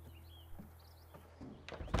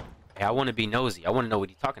 Hey, I want to be nosy. I want to know what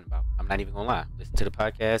he's talking about. I'm not even gonna lie. Listen to the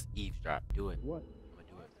podcast, eavesdrop. Do it. What?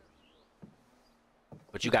 I'm gonna do it.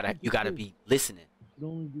 But you gotta be listening.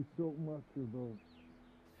 Only do so much of those.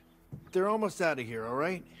 They're almost out of here, all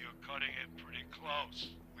right? You're cutting it pretty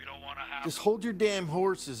close. We don't want to have... Just hold your damn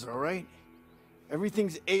horses, all right?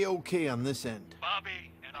 Everything's A-okay on this end. Bobby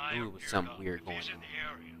and I Ooh, are with geared something up. weird If going he's in on. the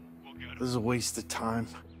area, we'll get him. This is a waste of time.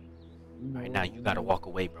 All right, now you gotta walk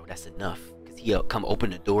away, bro. That's enough. Cause he'll come open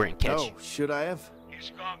the door and catch you. Oh, should I have? He's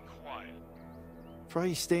gone quiet.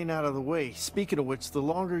 Probably staying out of the way. Speaking of which, the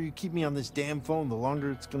longer you keep me on this damn phone, the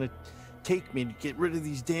longer it's gonna take me to get rid of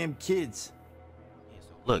these damn kids. Yeah,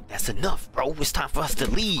 so look, that's enough, bro. It's time for us to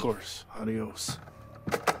leave. Of course. Adios.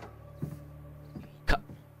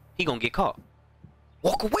 He gonna get caught.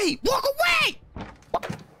 Walk away! Walk away!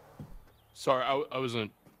 Sorry, I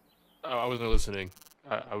wasn't listening.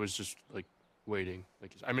 I was just, like, waiting.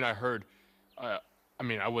 Like, I mean, I heard... I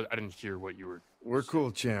didn't hear what you were... We're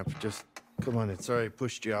cool, champ. Just come on in. Sorry I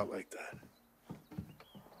pushed you out like that.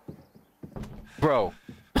 Bro.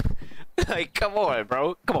 Like, come on,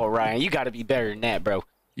 bro. Come on, Ryan. You gotta be better than that, bro.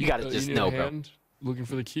 You gotta just need know, a bro. hand looking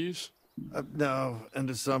for the keys? No, end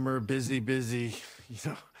of summer, busy, you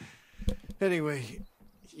know. Anyway,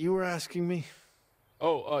 you were asking me?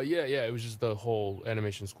 Oh, yeah. It was just the whole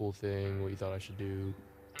animation school thing, what you thought I should do.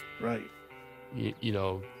 Right. You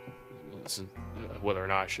know, listen, whether or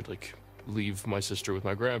not I should like leave my sister with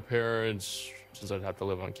my grandparents, since I'd have to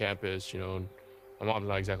live on campus, you know, and my mom's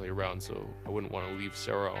not exactly around, so I wouldn't want to leave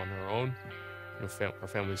Sarah on her own. You know, our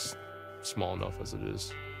family's small enough as it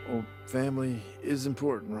is. Well, family is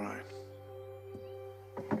important, Ryan.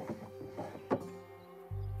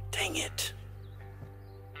 Dang it.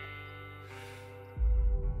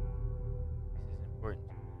 This is important.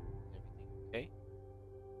 Everything okay?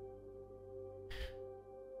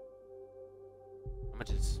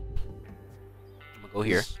 I'm gonna go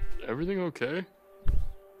here. Is everything okay?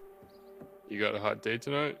 You got a hot date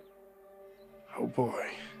tonight? Oh boy.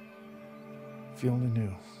 If you only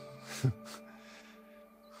knew.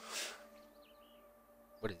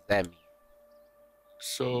 What does that mean?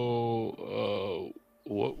 So,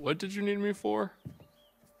 what did you need me for?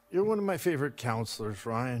 You're one of my favorite counselors,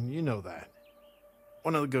 Ryan. You know that.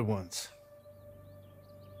 One of the good ones.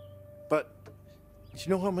 But do you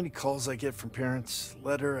know how many calls I get from parents,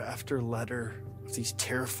 letter after letter, of these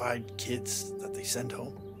terrified kids that they send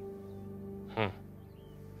home? Huh.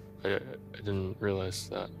 I didn't realize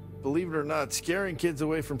that. Believe it or not, scaring kids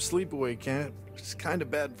away from sleepaway camp is kind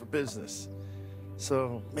of bad for business.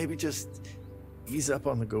 So maybe just ease up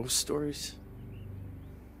on the ghost stories.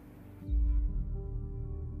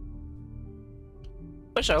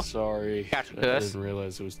 For sure. Sorry. Gotcha, I cuz. didn't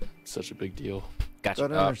realize it was such a big deal. Gotcha.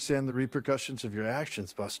 Gotta understand the repercussions of your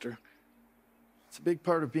actions, Buster. It's a big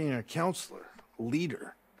part of being a counselor, a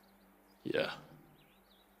leader. Yeah.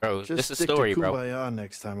 Bro, Just this is a stick story, to bro. Kumbaya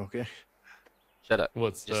next time, okay? Shut up.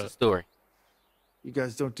 What's Just a that? story. You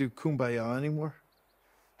guys don't do Kumbaya anymore?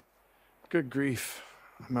 Good grief.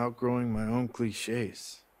 I'm outgrowing my own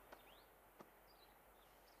cliches.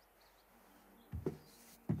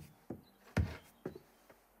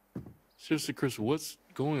 Seriously, Chris, what's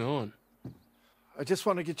going on? I just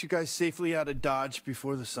want to get you guys safely out of Dodge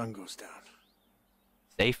before the sun goes down.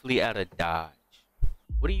 Safely out of Dodge.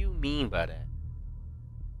 What do you mean by that?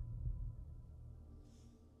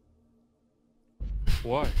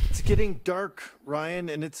 Why? It's getting dark, Ryan,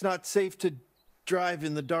 and it's not safe to drive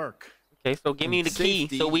in the dark. Okay, so give me the key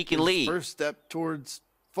so we can leave. First step towards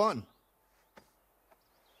fun.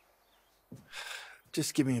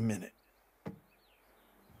 Just give me a minute.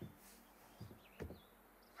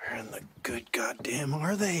 Where in the good goddamn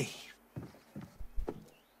are they?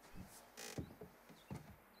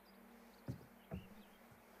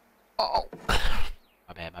 Oh.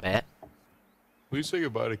 My bad, my bad. Will you say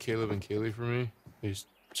goodbye to Caleb and Kaylee for me? They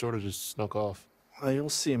sort of just snuck off. Well, you'll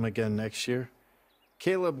see him again next year.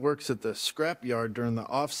 Caleb works at the scrapyard during the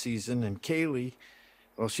off season, and Kaylee,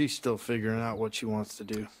 well, she's still figuring out what she wants to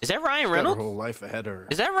do. Is that Ryan She's got Reynolds? her whole life ahead of her.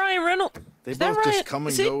 Is that Ryan Reynolds? They Is that both Ryan? just come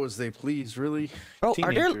and Is it? go as they please, really. Bro,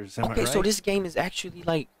 Teenagers, am I okay, right? so this game is actually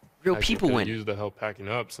like real Actually people could've win. used the help packing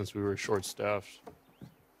up since we were short-staffed.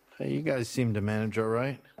 Hey, you guys seem to manage all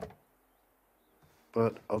right.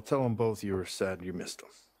 But I'll tell them both you were sad you missed them.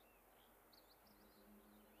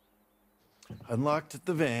 Unlocked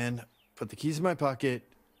the van, put the keys in my pocket,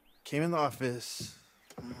 came in the office.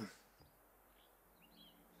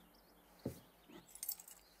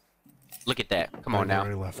 Look at that. Come on I now.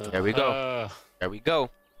 already left. There we go. There we go.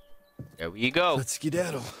 There we go. Let's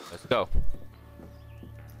skedaddle. Let's go.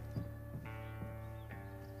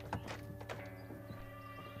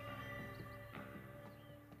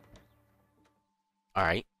 All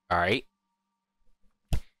right. All right.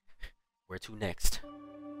 Where to next?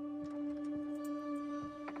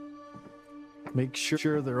 Make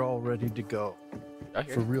sure they're all ready to go. I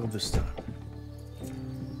hear For you. real this time.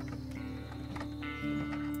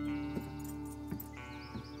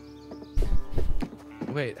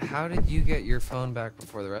 Wait, how did you get your phone back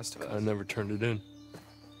before the rest of us? I never turned it in.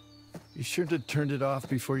 You should have turned it off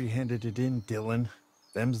before you handed it in, Dylan.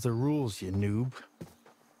 Them's the rules, you noob.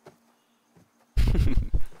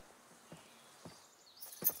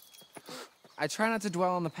 I try not to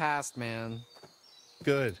dwell on the past, man.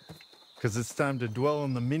 Good. Because it's time to dwell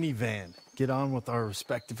on the minivan. Get on with our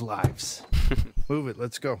respective lives. Move it,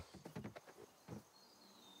 let's go.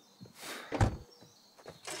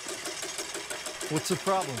 What's the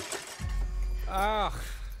problem? Oh,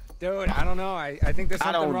 dude, I don't know. I think there's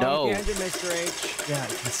I something don't wrong know. with the engine, Mr. H. Yeah, I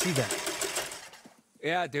can see that.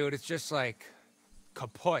 Yeah, dude, it's just like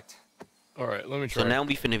kaput. All right, let me try. So now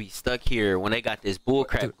we finna be stuck here when they got this bull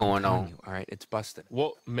crap Dude, going I'm telling on. you, all right, it's busted.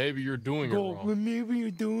 Well, maybe you're doing it wrong. maybe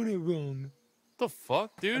you're doing it wrong. The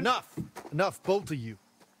fuck, dude? Enough! Enough, both of you.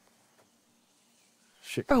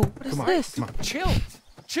 Shit. Bro, what is Come on, this? come on. Chill,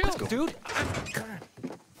 chill, go. dude.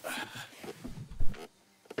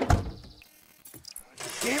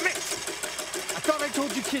 Damn it! I thought thought I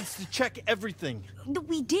told you kids to check everything.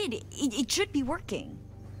 We did. It should be working.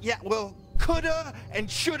 Yeah, well, coulda and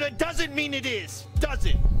shoulda doesn't mean it is, does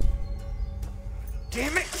it?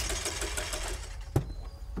 Damn it!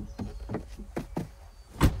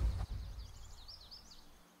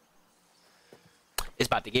 It's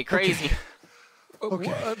about to get crazy.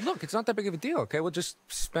 Okay. Look, it's not that big of a deal, okay? We'll just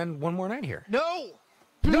spend one more night here. No!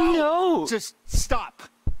 No! Just stop.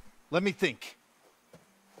 Let me think.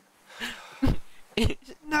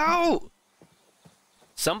 No!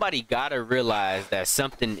 Somebody gotta realize that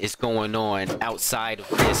something is going on outside of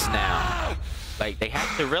this now. Like, they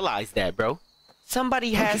have to realize that, bro.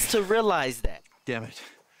 Somebody has to realize that. Damn it.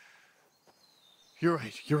 You're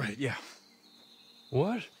right, yeah.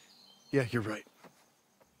 What? Yeah, you're right.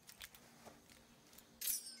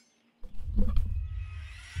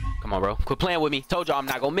 Come on, bro. Quit playing with me. Told y'all I'm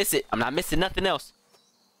not gonna miss it. I'm not missing nothing else.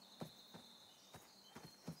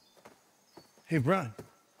 Hey, Brian.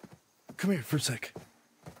 Come here for a sec.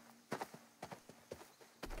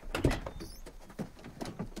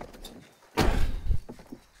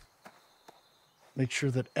 Make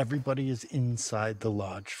sure that everybody is inside the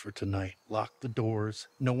lodge for tonight. Lock the doors.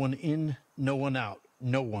 No one in, no one out.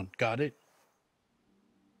 No one. Got it?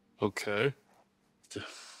 Okay.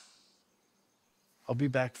 I'll be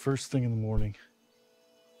back first thing in the morning,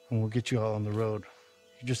 and we'll get you all on the road.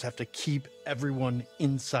 You just have to keep everyone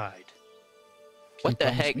inside. What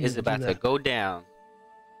the heck is about to go down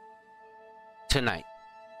tonight?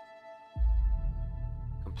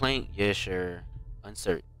 Complaint? Yeah, sure.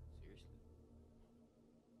 Uncertain.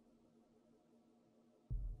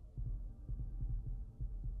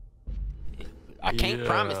 I can't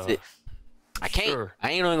promise it. I can't. Sure.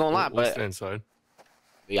 I ain't even gonna lie, We'll but stay inside.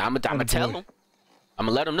 yeah, I'm gonna tell him. I'm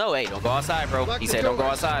gonna let him know. Hey, don't go outside, bro. Lock He the said, don't go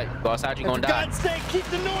doors. outside. Go outside, you're gonna For die. God's sake, keep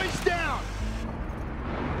the noise down!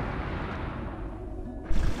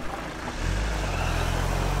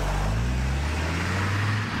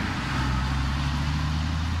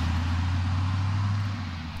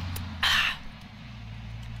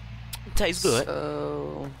 Tastes good.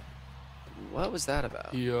 So, what was that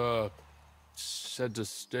about? He, said to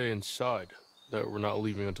stay inside, that we're not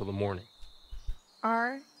leaving until the morning.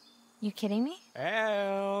 Are you kidding me?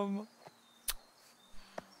 Am.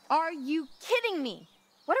 Are you kidding me?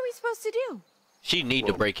 What are we supposed to do? She need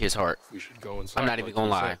to break his heart. We should go inside. I'm not even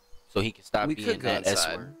gonna lie. So he can stop We being could go that S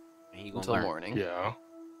inside word. And he gonna until learn. morning. Yeah.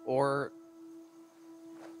 Or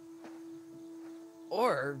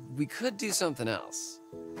we could do something else.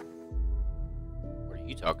 What are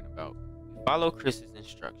you talking about? Follow Chris's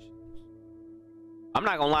instructions. I'm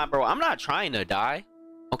not gonna lie, bro. I'm not trying to die.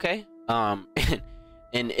 Okay?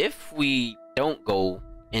 And if we don't go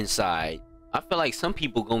inside, I feel like some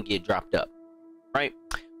people gonna get dropped up. Right?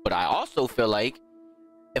 But I also feel like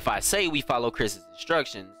if I say we follow Chris's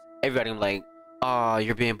instructions, everybody gonna be like, oh,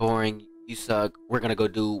 you're being boring, you suck, we're gonna go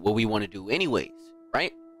do what we want to do anyways,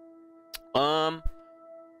 right?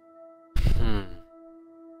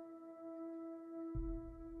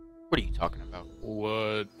 What are you talking about?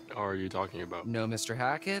 What are you talking about? No Mr.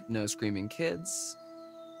 Hackett, no screaming kids.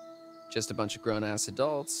 Just a bunch of grown-ass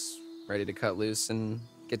adults ready to cut loose and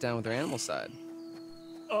get down with their animal side.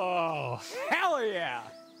 Oh, hell yeah!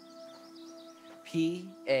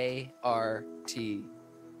 P-A-R-T.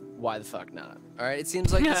 Why the fuck not? All right, it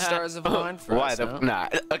seems like the stars have aligned for Why us, the no?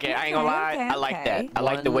 not? Okay, I ain't gonna lie. Okay, I like that. okay. I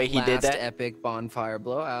like the way he did Last that. epic bonfire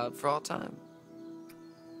blowout for all time.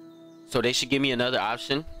 So they should give me another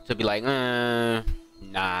option to be like, nah.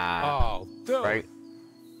 Oh, dude. Right?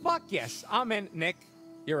 Fuck yes. I'm in. Nick,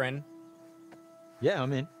 you're in. Yeah,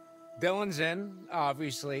 I'm in. Dylan's in,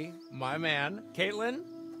 obviously. My man. Caitlin?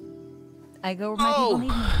 I go where my people need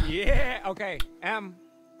me. Yeah, okay.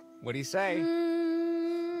 What do you say?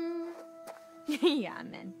 Yeah,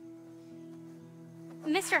 I'm in.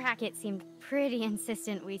 Mr. Hackett seemed pretty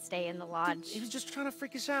insistent we stay in the lodge. He was just trying to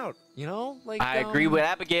freak us out, you know? Like I agree with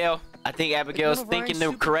Abigail. I think Abigail's one of our thinking the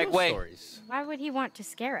stupid correct ghost way. stories. Why would he want to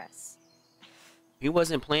scare us? He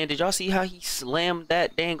wasn't playing. Did y'all see how he slammed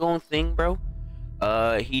that dang on thing, bro?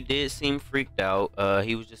 He did seem freaked out.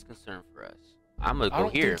 He was just concerned for us. I'm gonna I go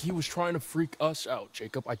don't here. think he was trying to freak us out,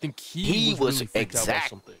 Jacob. I think He was was really freaked out about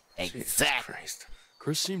something. Exactly.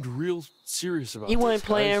 Chris seemed real serious about He this, wasn't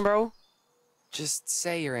playing, guys. bro. Just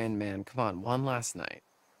say you're in, man. Come on, one last night.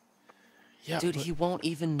 Yeah, Dude, but he won't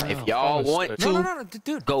even know. If y'all promise want that- to, No,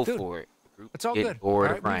 dude. go dude. for it. It's all Get good. bored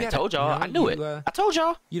All of right, we Ryan. get it. Told y'all. You know, I knew you, it. I told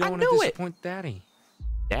y'all. You don't I want to knew it. disappoint Daddy.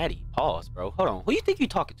 Daddy, pause, bro. Hold on. Who you think you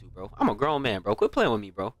talking to, bro? I'm a grown man, bro. Quit playing with me,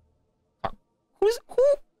 bro. Who?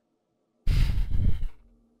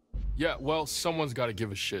 Yeah, well, someone's got to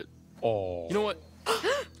give a shit. Oh. You know what?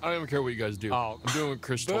 I don't even care what you guys do. Oh. I'm doing what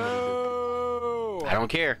Chris told me to do. I don't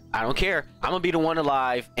care. I don't care. I'm gonna be the one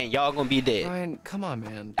alive, and y'all gonna be dead. Ryan, come on,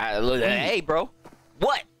 man. Hey, bro.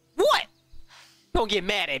 What? What? Don't get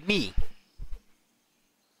mad at me.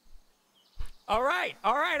 All right.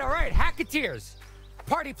 Hacketeers.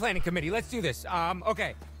 Party planning committee. Let's do this.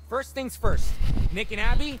 Okay. First things first. Nick and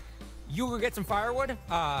Abby, you will get some firewood.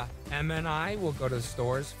 Emma and I will go to the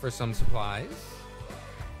stores for some supplies.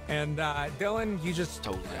 And Dylan, you just,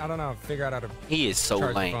 I don't know, figure out how to He is so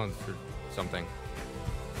charge lame. the phones for something.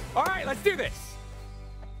 All right, let's do this.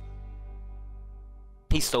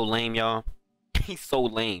 He's so lame, y'all. He's so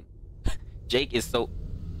lame. Jake is so...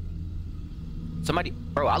 Somebody...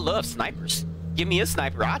 Bro, I love snipers. Give me a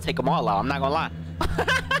sniper. I'll take them all out. I'm not gonna lie.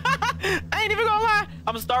 I ain't even gonna lie. I'm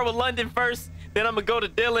gonna start with London first. Then I'm gonna go to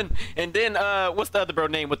Dylan. And then, what's the other bro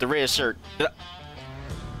name with the red shirt?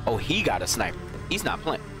 Oh, he got a sniper. He's not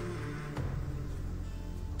playing.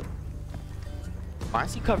 Why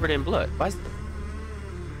is he covered in blood? Why is...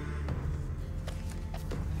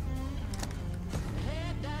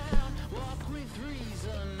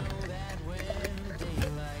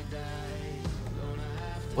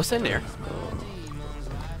 What's in there?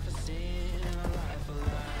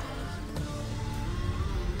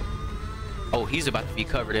 Oh, he's about to be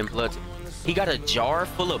covered in blood. He got a jar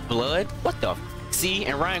full of blood? What the? See,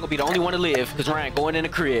 and Ryan gonna be the only one to live because Ryan going in the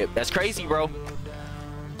crib. That's crazy, bro.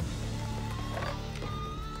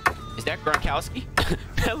 Is that Gronkowski?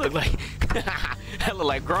 That look like that look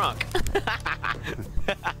like Gronk.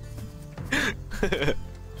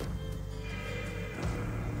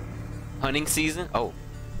 Hunting season? Oh.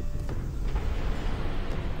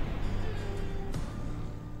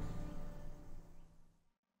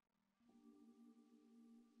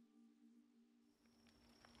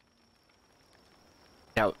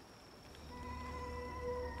 Now.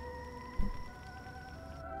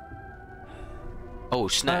 Oh,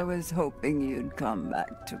 snap. I was hoping you'd come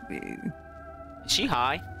back to me. Is she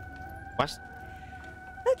high? Watch.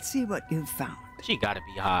 Let's see what you found. She gotta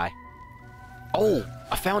be high. Oh,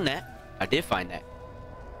 I found that. I did find that.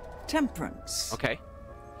 Temperance. Okay.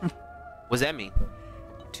 What's that mean?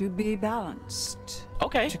 To be balanced.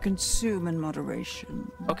 Okay. To consume in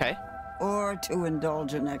moderation. Okay. Or to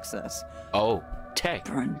indulge in excess. Oh,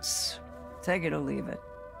 temperance. Take it or leave it.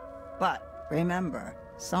 But remember,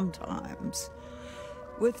 sometimes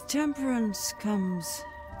with temperance comes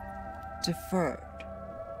deferred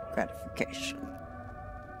gratification.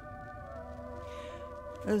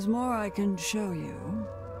 There's more I can show you,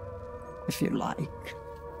 if you like.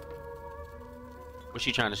 What's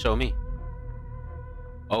she trying to show me?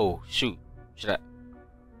 Oh, shoot. Should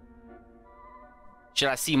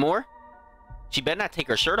I see more? She better not take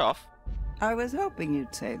her shirt off. I was hoping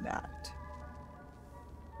you'd say that.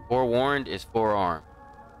 Forewarned is forearmed.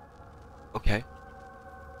 Okay.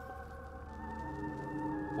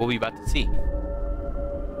 What we about to see?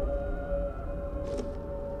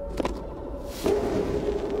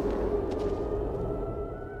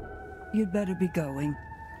 You'd better be going.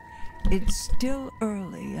 It's still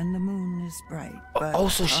early and the moon is bright. But oh,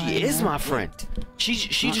 so she is my friend. She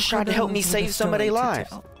just tried to help me save some of their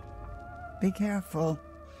lives. Be careful.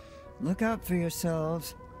 Look out for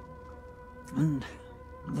yourselves. And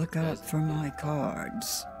look out for my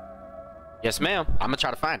cards. Yes, ma'am. I'm gonna try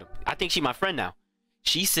to find him. I think she's my friend now.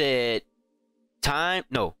 She said, time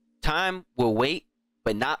will wait,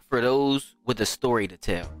 but not for those with a story to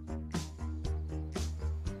tell.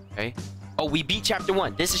 Okay. Oh, we beat chapter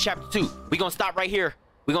 1. This is chapter 2. We're gonna stop right here.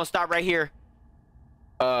 1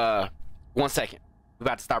 second. We're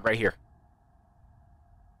about to stop right here.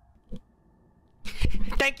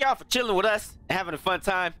 Thank y'all for chilling with us and having a fun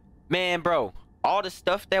time. Man, bro, all the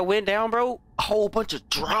stuff that went down, bro, a whole bunch of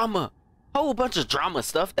drama.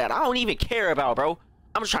 Stuff that I don't even care about, bro.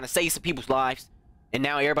 I'm just trying to save some people's lives. And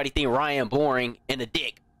now everybody think Ryan boring and a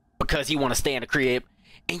dick because he want to stay in the crib.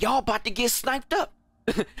 And y'all about to get sniped up.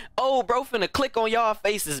 Oh, bro, finna click on y'all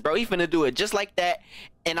faces, bro. He finna do it just like that.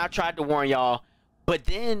 And I tried to warn y'all. But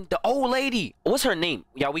then the old lady, what's her name?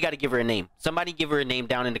 Y'all, we got to give her a name. Somebody give her a name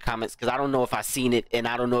down in the comments because I don't know if I seen it and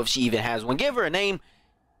I don't know if she even has one. Give her a name.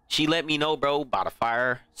 She let me know, bro, about a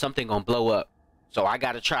fire. Something gonna blow up. So I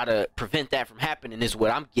got to try to prevent that from happening is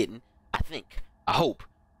what I'm getting. I think. I hope.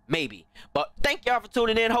 Maybe. But thank y'all for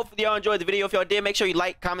tuning in. Hopefully y'all enjoyed the video. If y'all did, make sure you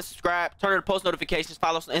like, comment, subscribe, turn on the post notifications,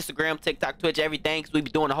 follow us on Instagram, TikTok, Twitch, everything, because we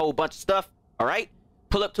be doing a whole bunch of stuff. All right?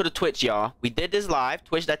 Pull up to the Twitch, y'all. We did this live,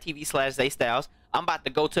 twitch.tv/ZayStyles. I'm about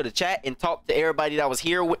to go to the chat and talk to everybody that was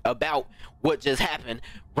here about what just happened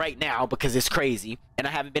right now because it's crazy. And I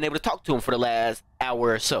haven't been able to talk to them for the last hour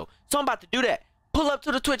or so. So I'm about to do that. Pull up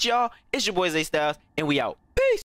to the Twitch, y'all. It's your boy Zay Styles, and we out.